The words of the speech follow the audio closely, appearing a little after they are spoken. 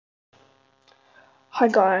Hi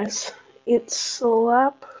guys, it's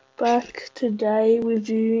Slap back today with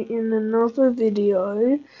you in another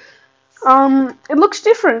video. It looks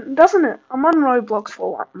different, doesn't it? I'm on Roblox.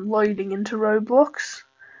 Well, I'm loading into Roblox.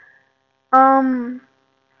 Um,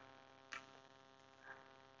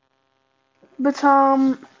 but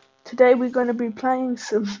today we're going to be playing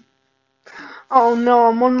some. Oh no,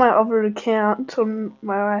 I'm on my other account on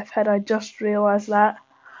my iPad. I just realized that.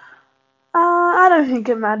 I don't think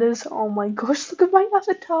it matters. Oh my gosh, look at my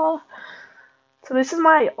avatar. So this is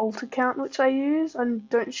my alt account which I use.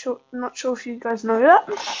 Not sure if you guys know that.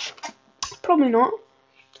 Probably not.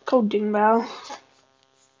 It's called Dingbow.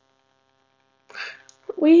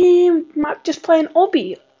 We might just play an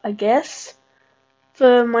obby, I guess,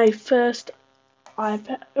 for my first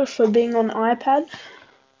iPad, for being on iPad,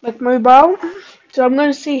 like mobile. So I'm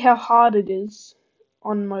going to see how hard it is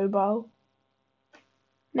on mobile.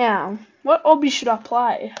 Now, what obby should I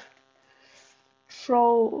play?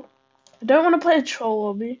 Troll. I don't want to play a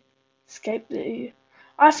troll obby. Escape the.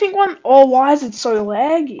 I think one. Oh, why is it so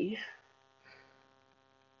laggy?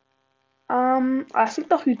 I think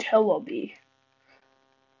the hotel lobby.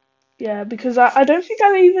 Yeah, because I don't think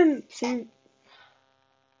I've even seen.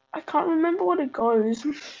 I can't remember what it goes.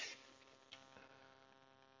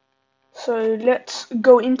 So let's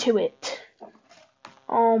go into it.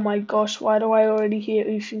 Oh my gosh, why do I already hear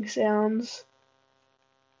oofing sounds?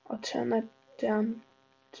 I'll turn that down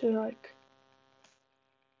to like.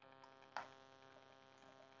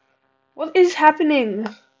 What is happening?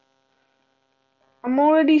 I'm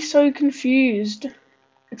already so confused.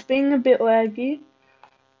 It's being a bit laggy.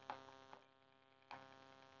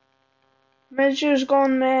 Measure's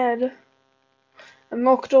gone mad and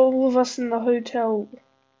locked all of us in the hotel.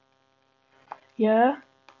 Yeah?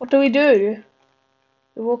 What do?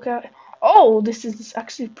 We walk out. Oh, this is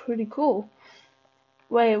actually pretty cool.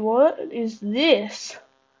 Wait, what is this?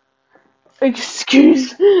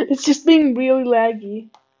 Excuse, it's just being really laggy.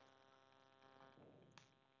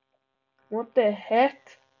 What the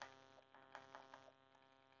heck?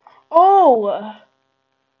 Oh!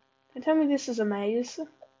 Don't tell me this is a maze.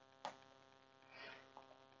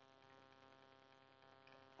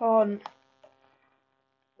 Oh,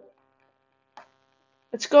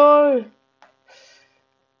 let's go!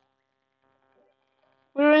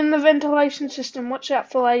 We're in the ventilation system. Watch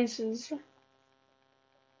out for lasers.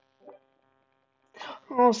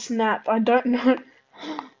 Oh snap! I don't know.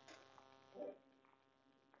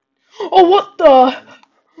 Oh, what the?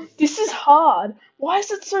 This is hard. Why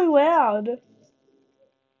is it so loud?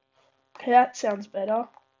 Okay, that sounds better.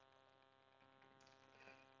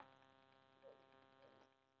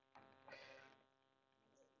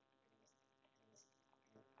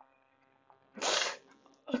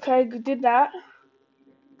 Okay, did that.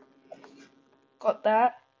 Got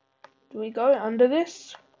that. Do we go under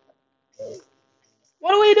this?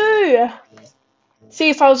 What do we do? See,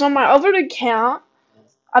 if I was on my other account,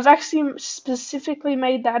 I've actually specifically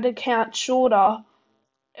made that account shorter.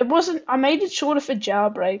 It wasn't, I made it shorter for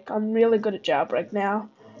jailbreak. I'm really good at jailbreak now.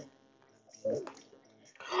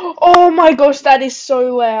 Oh my gosh, that is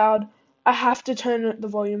so loud. I have to turn the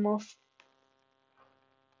volume off.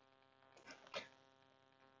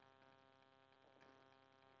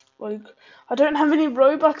 Like, I don't have any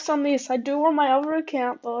Robux on this. I do on my other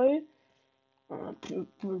account though.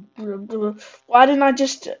 Why didn't I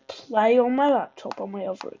just play on my laptop on my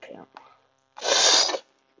other account?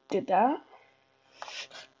 Did that?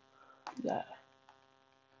 That.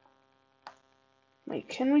 Wait,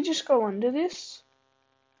 can we just go under this?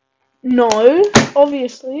 No,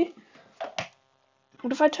 obviously.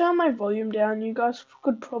 What if I turn my volume down? You guys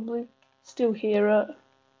could probably still hear it.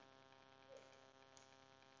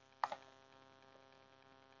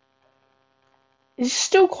 It's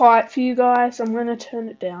still quiet for you guys. I'm gonna turn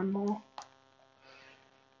it down more.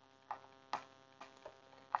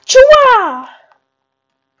 Chua!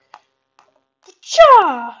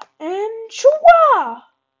 Cha! And chua!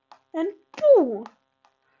 And boo!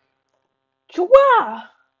 Chua!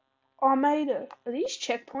 I made it. Are these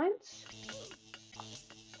checkpoints?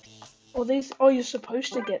 Or these? Oh, you're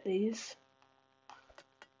supposed to get these.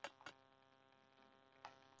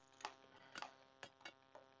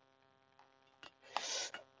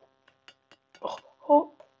 Oh,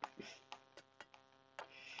 oh.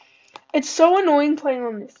 It's so annoying playing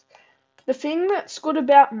on this. The thing that's good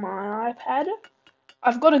about my iPad,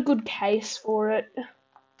 I've got a good case for it.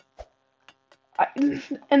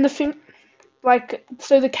 And the thing, like,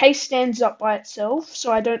 so the case stands up by itself,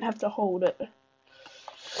 so I don't have to hold it.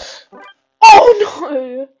 Oh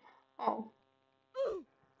no! Oh.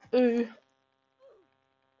 Ooh.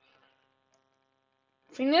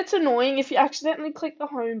 thing that's annoying, if you accidentally click the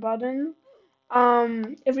home button,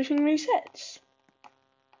 everything resets.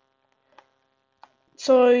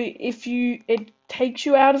 So it takes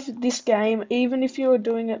you out of this game, even if you're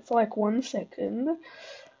doing it for like 1 second.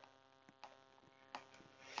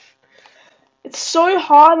 It's so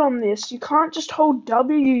hard on this. You can't just hold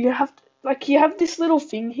W. You have to, like, you have this little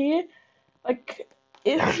thing here. Like,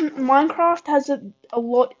 Minecraft has it a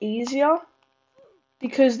lot easier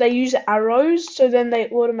because they use arrows, so then they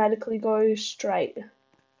automatically go straight.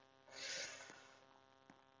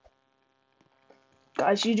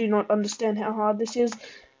 Guys, you do not understand how hard this is.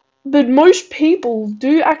 But most people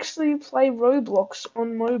do actually play Roblox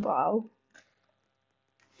on mobile.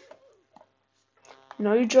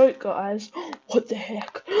 No joke, guys. What the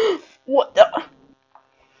heck? What the?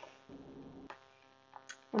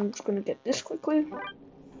 I'm just gonna get this quickly. It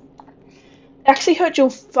actually hurts your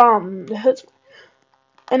thumb. It hurts.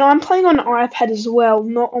 And I'm playing on iPad as well,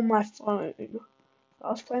 not on my phone. I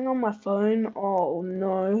was playing on my phone. Oh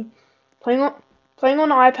no. Playing on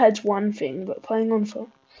iPad's one thing, but playing on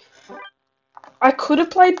phone. I could have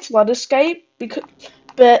played Flood Escape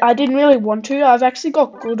but I didn't really want to. I've actually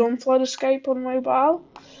got good on Flood Escape on mobile.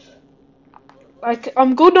 Like,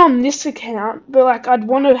 I'm good on this account, but like I'd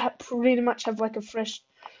want to pretty much have like a fresh.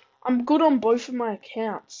 I'm good on both of my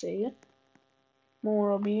accounts. See,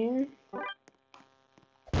 more lobbying.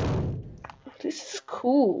 This is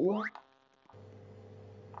cool.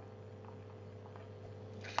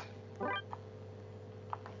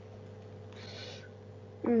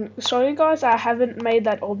 Sorry guys, I haven't made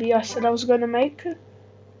that obby I said I was going to make.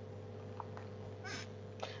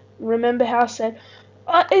 Remember how I said,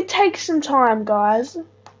 it takes some time, guys.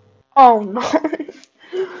 Oh no.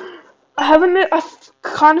 I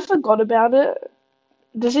kind of forgot about it.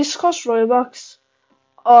 Does this cost Robux?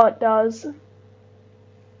 Oh, it does.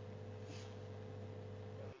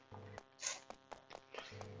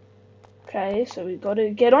 Okay, so we got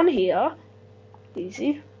to get on here.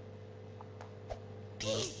 Easy.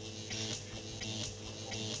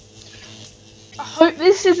 I hope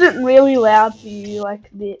this isn't really loud for you, like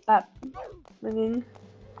that ringing.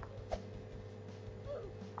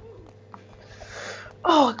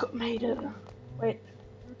 Oh, I made it. Wait.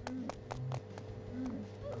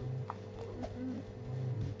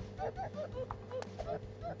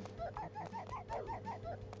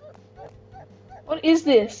 What is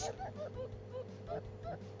this?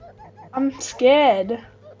 I'm scared.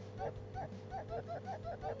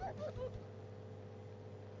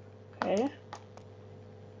 Okay.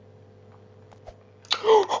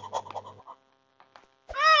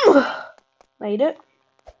 Made it.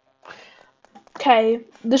 Okay,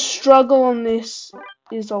 the struggle on this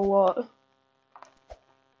is a lot.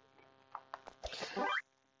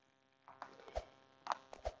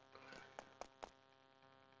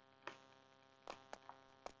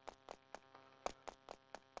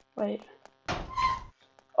 Wait.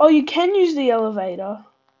 Oh, you can use the elevator.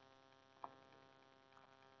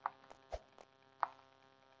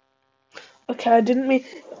 Okay, I didn't mean.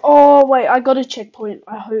 Oh, wait, I got a checkpoint.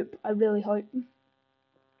 I hope. I really hope.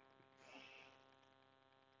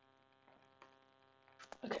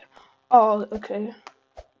 Okay. Oh, okay.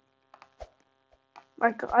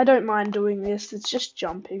 Like, I don't mind doing this. It's just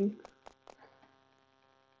jumping.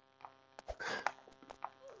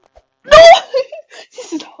 No!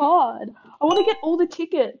 This is hard. I want to get all the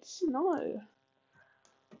tickets. No.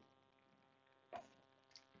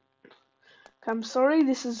 Okay, I'm sorry.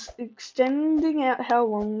 This is extending out how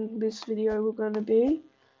long this video we're going to be.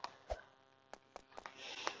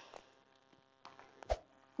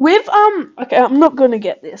 With, okay, I'm not going to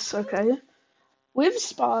get this, okay? With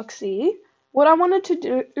Sparksy, what I wanted to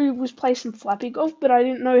do was play some Flappy Golf, but I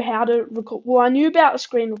didn't know how to record. Well, I knew about a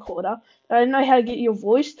screen recorder, but I didn't know how to get your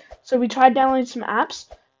voice. So we tried downloading some apps,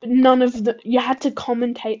 but you had to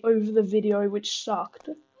commentate over the video, which sucked.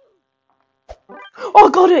 Oh, I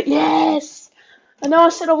got it! Yes! I know I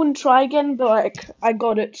said I wouldn't try again, but like, I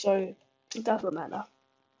got it, so it doesn't matter.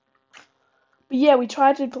 But yeah, we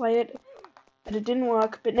tried to play it, but it didn't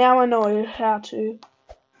work. But now I know how to.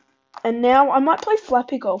 And now I might play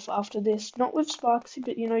Flappy Golf after this. Not with Sparksy,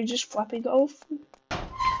 but you know, just Flappy Golf.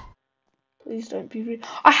 Please don't be rude.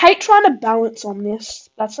 I hate trying to balance on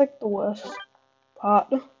this. That's like the worst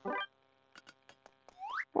part.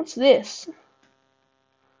 What's this?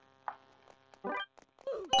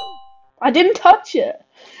 I didn't touch it.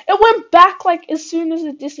 It went back like as soon as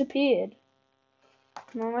it disappeared.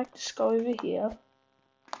 Can I like just go over here?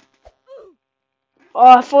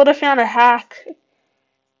 Oh, I thought I found a hack.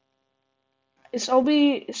 I'll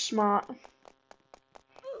be smart.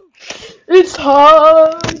 It's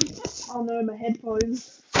hard. Oh no, my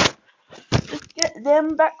headphones. Let's get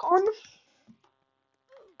them back on.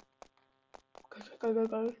 Go, go, go,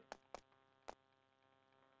 go.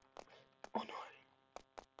 Oh no.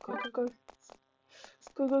 Go, go, go.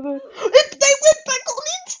 Go, go, go. They went back on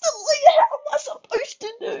instantly! How am I supposed to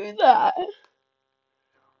do that?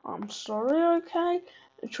 I'm sorry, okay?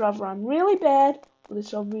 It's either I'm really bad, or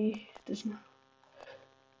this will be...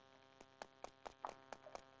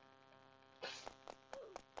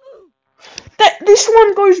 This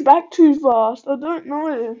one goes back too fast. I don't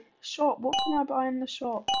know. Shop. What can I buy in the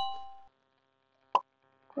shop?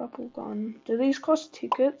 Grapple gun. Do these cost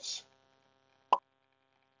tickets?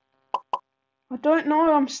 I don't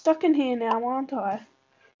know. I'm stuck in here now, aren't I?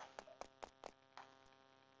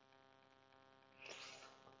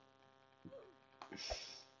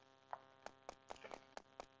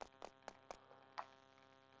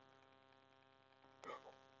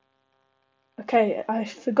 Okay, I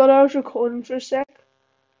forgot I was recording for a sec.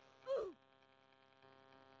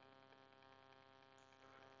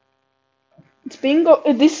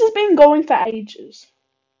 This has been going for ages.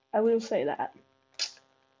 I will say that.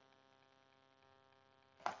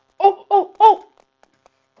 Oh, oh, oh!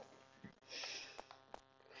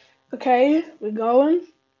 Okay, we're going.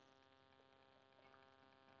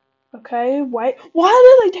 Okay, wait. Why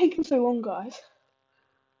are they taking so long, guys?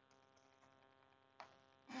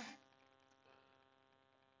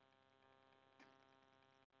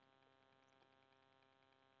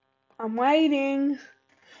 I'm waiting.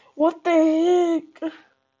 What the heck?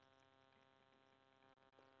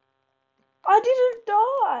 I didn't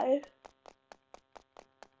die.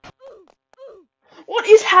 What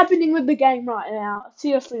is happening with the game right now?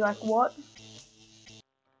 Seriously, like what?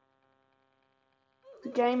 The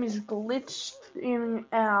game is glitched in and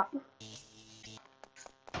out.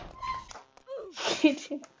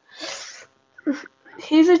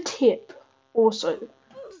 Here's a tip. Also,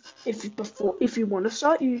 if you want to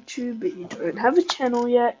start YouTube but you don't have a channel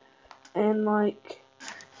yet, and like,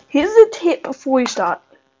 here's a tip before you start.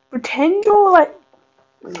 Pretend you're like,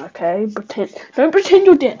 okay, don't pretend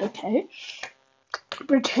you're dead, okay?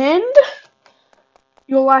 Pretend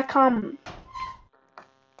you're like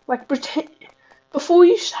pretend, before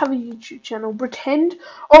you have a YouTube channel, pretend,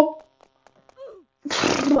 oh,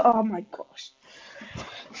 oh my gosh.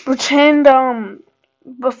 Pretend,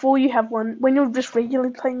 before you have one, when you're just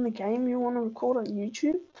regularly playing the game, you want to record on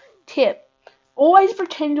YouTube. Tip: always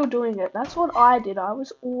pretend you're doing it. That's what I did. I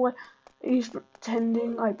was always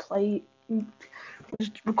pretending I was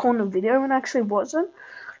recording a video and actually wasn't.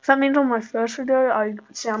 So that means on my first video, I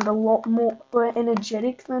sound a lot more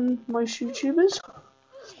energetic than most YouTubers.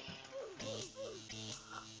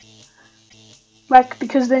 Like,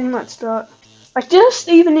 because then you might start, like, just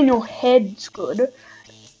even in your head's good.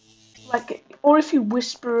 Like, or if you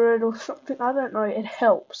whisper it or something, I don't know, it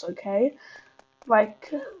helps, okay?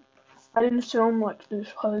 Like, I didn't sound like this.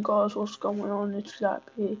 Hey guys, what's going on? It's Zap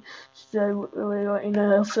here. Today we're in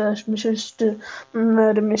our first mission to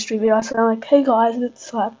murder mystery video. I sound like, hey guys, it's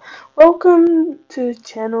Slap. Welcome to the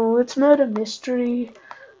channel. It's murder mystery.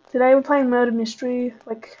 Today we're playing murder mystery.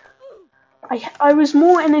 Like, I was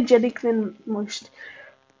more energetic than most.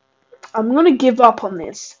 I'm gonna give up on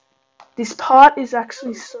this. This part is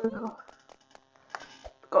actually so...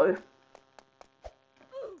 Go.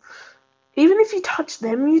 Even if you touch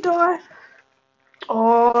them, you die.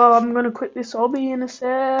 Oh, I'm gonna quit this hobby in a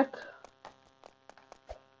sec.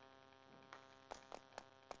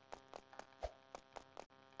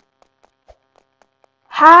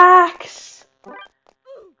 Hacks!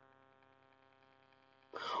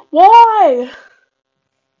 Why?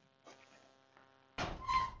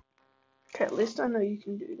 Okay, at least I know you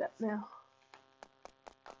can do that now.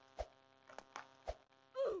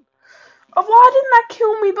 Oh, why didn't that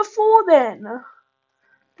kill me before then?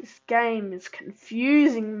 This game is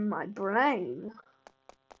confusing my brain.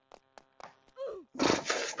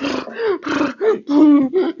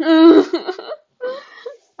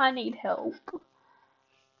 I need help.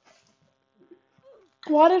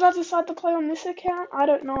 Why did I decide to play on this account? I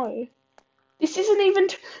don't know. This isn't even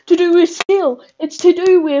to do with skill. It's to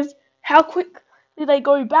do with how quick they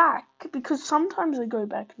go back. Because sometimes they go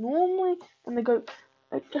back normally, and they go...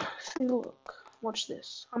 See, look. Watch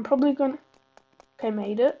this. I'm probably gonna... Okay,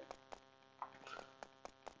 made it.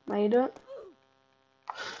 Made it.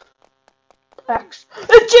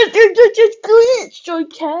 It just glitched,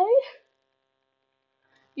 okay?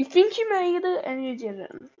 You think you made it, and you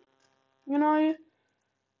didn't. You know?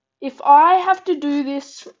 If I have to do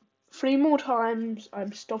this 3 more times,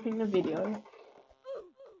 I'm stopping the video.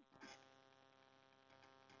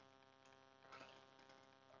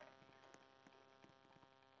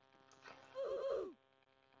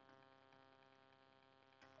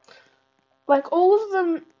 Like all of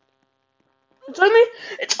them. It's only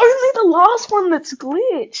the last one that's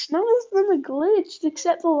glitched. None of them are glitched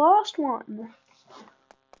except the last one.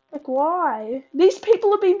 Like why? These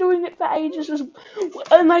people have been doing it for ages.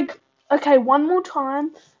 And like, okay, one more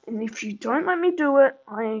time. And if you don't let me do it,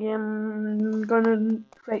 I am gonna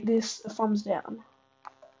rate this a thumbs down.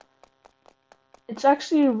 It's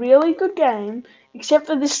actually a really good game, except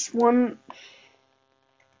for this one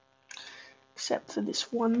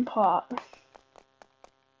part.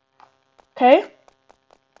 Okay?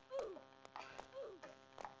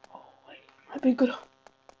 Oh wait, might be good.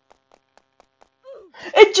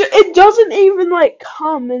 It doesn't even like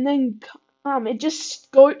come and then come. It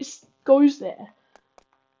just goes there.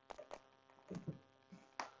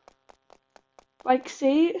 Like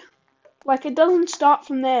see, like it doesn't start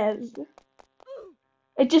from there.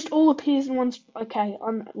 It just all appears in one. Okay,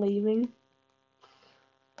 I'm leaving.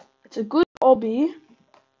 It's a good hobby,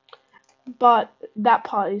 but that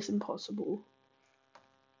part is impossible.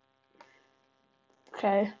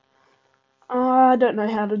 Okay. I don't know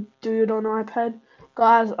how to do it on iPad.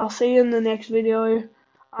 Guys, I'll see you in the next video.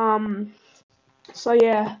 So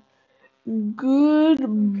yeah.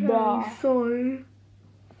 Goodbye. Okay, so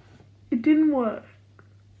it didn't work.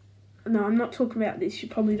 No, I'm not talking about this. You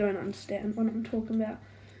probably don't understand what I'm talking about.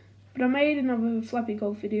 But I made another Flappy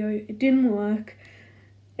Golf video. It didn't work.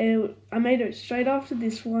 I made it straight after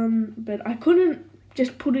this one, but I couldn't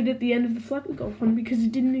just put it at the end of the Flappy Golf one because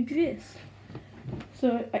it didn't exist.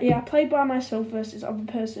 So yeah, I played by myself versus other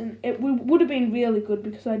person. It would have been really good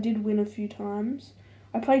because I did win a few times.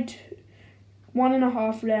 I played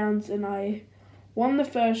 1.5 rounds and I won the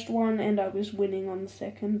first one and I was winning on the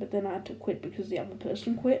second, but then I had to quit because the other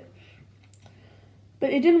person quit. But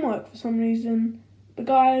it didn't work for some reason. But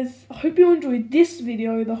guys, I hope you enjoyed this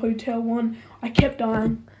video, the hotel one. I kept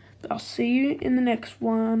dying. But I'll see you in the next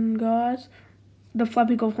one, guys. The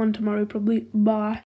Flappy Golf one tomorrow, probably. Bye.